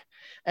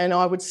 and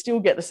I would still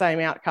get the same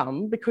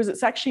outcome because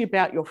it's actually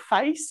about your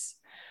face,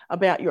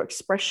 about your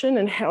expression,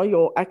 and how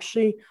you're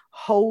actually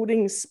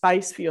holding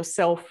space for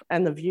yourself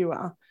and the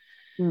viewer.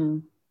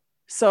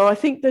 So I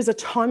think there's a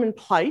time and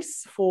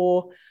place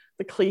for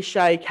the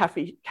cliche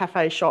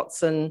cafe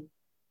shots and,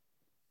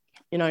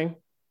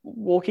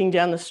 walking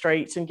down the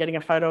streets and getting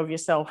a photo of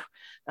yourself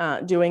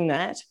doing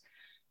that.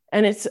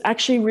 And it's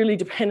actually really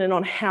dependent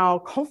on how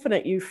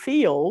confident you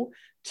feel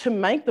to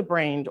make the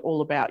brand all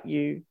about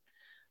you.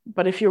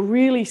 But if you're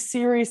really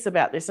serious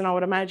about this, and I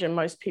would imagine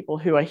most people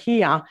who are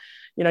here,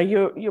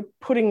 you're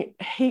putting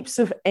heaps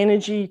of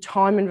energy,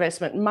 time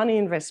investment, money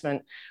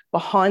investment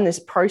behind this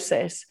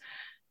process.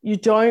 You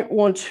don't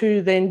want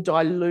to then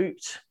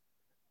dilute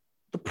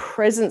the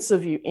presence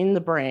of you in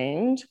the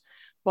brand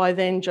by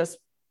then just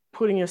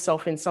putting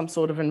yourself in some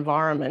sort of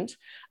environment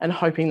and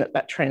hoping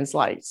that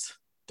translates.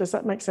 Does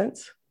that make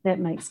sense? That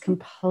makes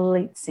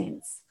complete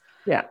sense.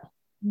 Yeah.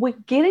 We're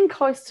getting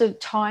close to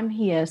time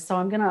here, so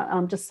I'm going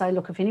to just say,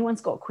 look, if anyone's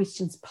got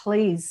questions,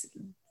 please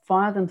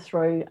fire them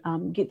through,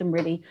 get them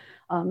ready,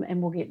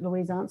 and we'll get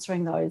Louise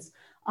answering those.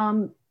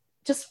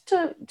 Just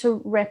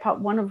to wrap up,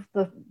 one of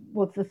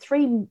the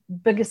three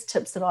biggest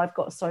tips that I've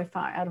got so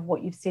far out of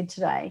what you've said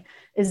today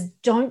is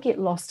don't get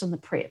lost in the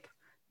prep.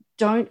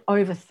 Don't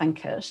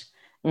overthink it.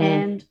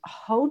 And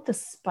hold the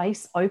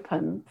space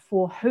open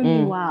for who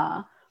you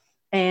are,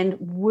 and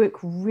work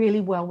really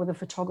well with a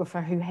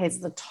photographer who has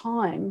the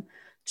time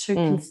to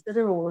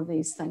consider all of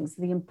these things,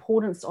 the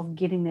importance of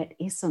getting that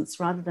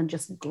essence rather than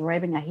just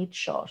grabbing a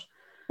headshot.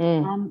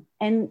 And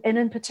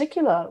in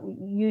particular,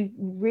 you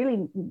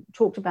really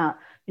talked about,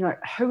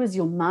 who is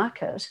your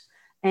market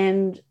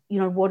and,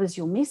 what is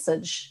your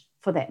message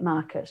for that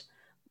market.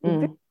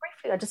 Very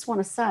I just want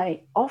to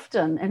say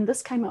often, and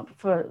this came up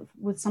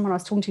with someone I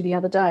was talking to the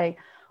other day,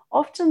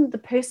 often the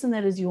person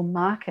that is your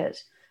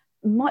market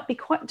might be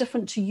quite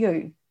different to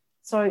you.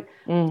 So,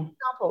 for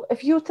example,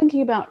 if you're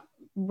thinking about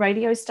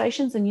radio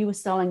stations and you were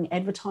selling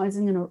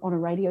advertising on a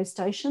radio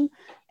station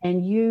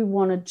and you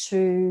wanted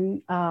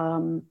to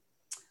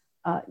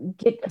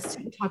get a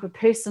certain type of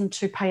person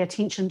to pay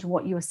attention to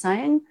what you were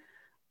saying,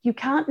 you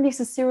can't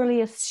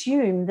necessarily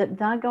assume that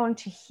they're going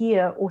to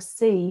hear or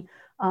see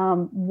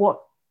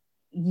what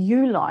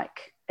you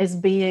like as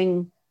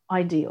being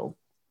ideal.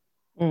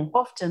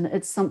 Often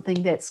it's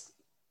something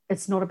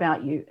it's not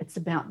about you, it's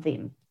about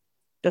them.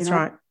 That's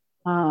right.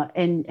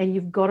 And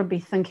you've got to be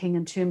thinking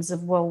in terms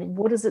of, well,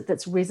 what is it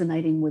that's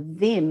resonating with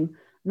them,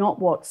 not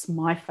what's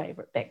my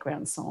favorite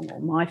background song or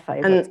my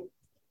favorite.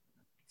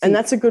 And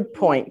that's a good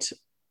point.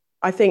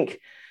 I think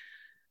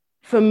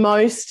for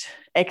most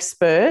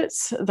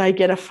experts, they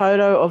get a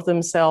photo of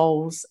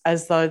themselves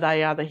as though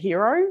they are the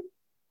hero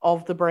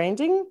of the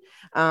branding.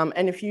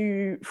 And if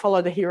you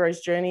follow the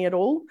hero's journey at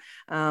all,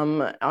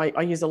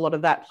 I use a lot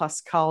of that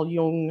plus Carl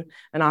Jung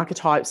and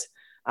archetypes.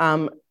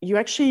 You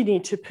actually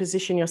need to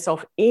position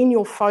yourself in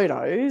your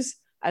photos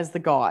as the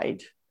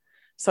guide.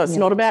 So it's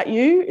not about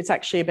you, it's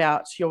actually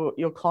about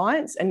your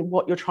clients and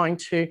what you're trying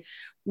to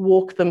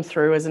walk them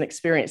through as an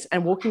experience.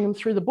 And walking them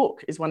through the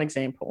book is one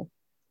example.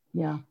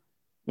 Yeah,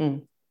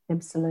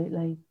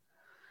 absolutely.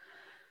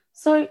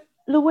 So,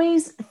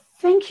 Louise,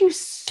 thank you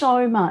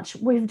so much.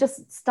 We've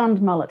just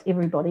stunned mullet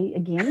everybody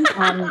again.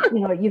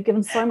 You've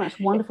given so much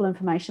wonderful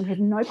information. We have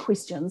no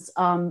questions,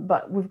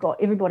 but we've got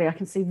everybody I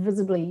can see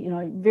visibly,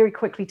 very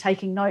quickly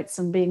taking notes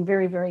and being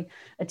very, very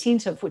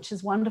attentive, which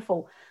is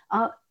wonderful.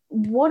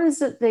 What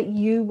is it that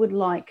you would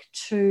like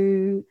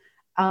to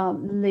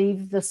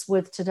leave this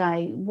with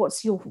today?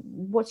 What's your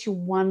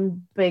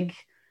one big,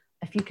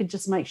 if you could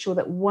just make sure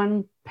that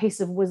one piece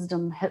of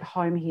wisdom hit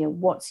home here,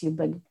 what's your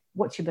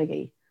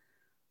biggie?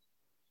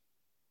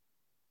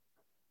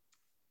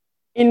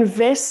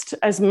 Invest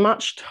as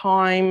much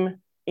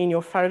time in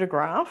your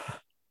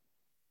photograph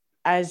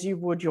as you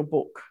would your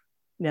book.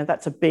 Now,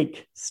 that's a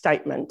big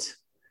statement.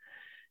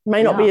 It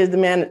may not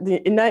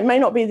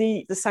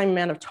be the same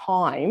amount of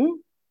time,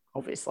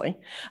 obviously,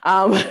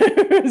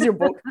 as your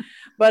book,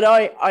 but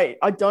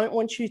I don't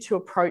want you to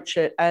approach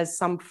it as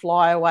some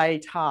flyaway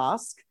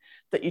task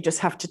that you just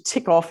have to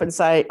tick off and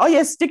say, oh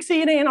yes,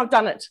 Dixie and Ian, I've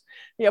done it.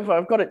 Yeah,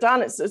 I've got it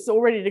done. It's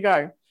all ready to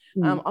go.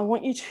 I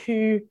want you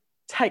to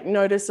take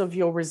notice of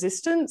your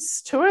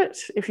resistance to it,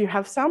 if you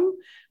have some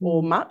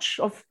or much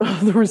of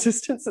the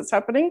resistance that's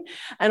happening.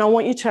 And I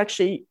want you to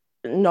actually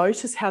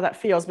notice how that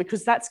feels,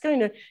 because that's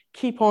going to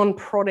keep on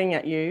prodding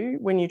at you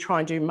when you try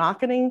and do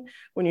marketing,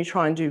 when you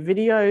try and do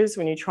videos,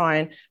 when you try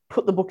and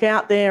put the book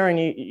out there and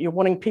you're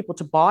wanting people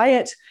to buy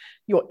it.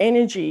 Your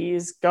energy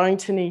is going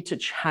to need to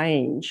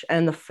change.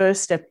 And the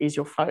first step is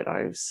your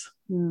photos.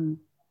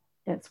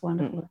 That's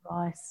wonderful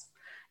advice.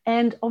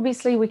 And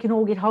obviously we can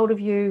all get hold of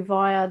you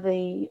via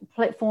the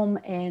platform,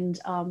 and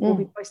we'll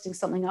be posting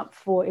something up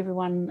for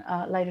everyone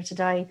later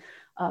today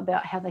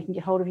about how they can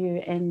get hold of you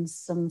and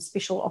some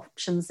special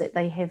options that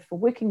they have for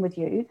working with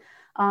you.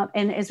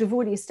 And as we've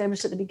already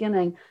established at the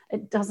beginning,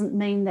 it doesn't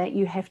mean that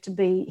you have to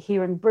be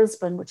here in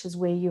Brisbane, which is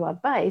where you are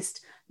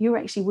based. You're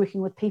actually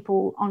working with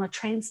people on a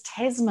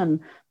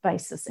trans-Tasman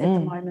basis at the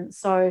moment.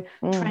 So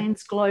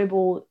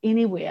trans-global,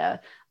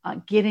 anywhere.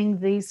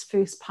 Getting these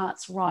first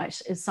parts right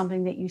is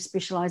something that you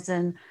specialize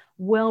in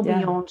well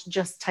beyond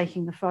just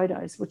taking the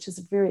photos, which is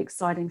a very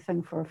exciting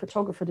thing for a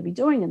photographer to be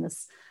doing in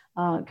this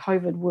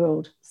COVID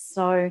world.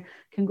 So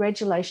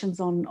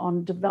congratulations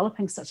on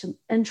developing such an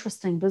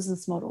interesting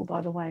business model, by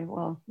the way.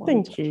 Well,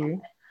 thank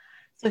you.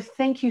 So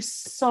thank you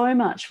so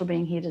much for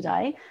being here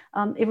today.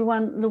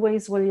 Everyone,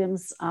 Louise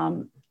Williams,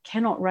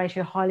 cannot rate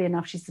her highly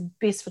enough. She's the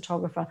best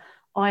photographer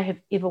I have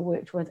ever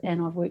worked with,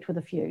 and I've worked with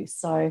a few,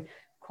 so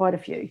quite a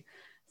few.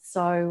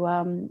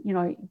 So,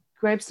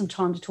 grab some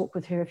time to talk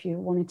with her if you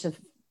wanted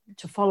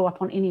to follow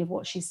up on any of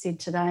what she said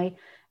today.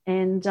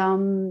 And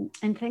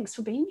thanks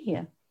for being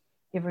here,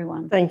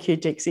 everyone. Thank you,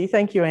 Dixie.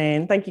 Thank you,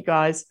 Anne. Thank you,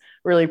 guys.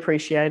 Really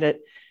appreciate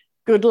it.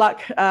 Good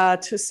luck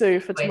to Sue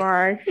for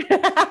tomorrow.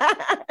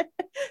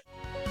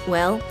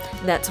 Well,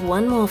 that's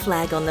one more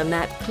flag on the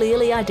map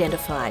clearly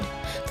identified.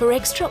 For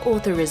extra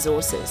author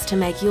resources to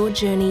make your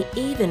journey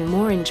even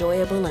more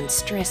enjoyable and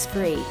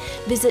stress-free,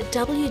 visit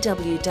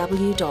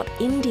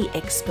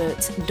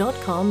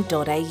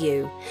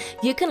www.indieexperts.com.au.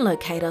 You can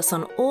locate us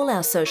on all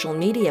our social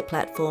media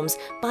platforms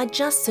by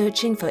just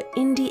searching for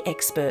Indie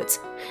Experts.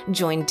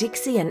 Join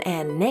Dixie and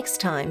Anne next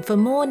time for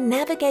more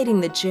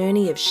navigating the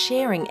journey of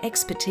sharing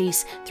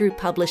expertise through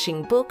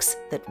publishing books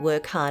that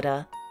work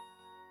harder.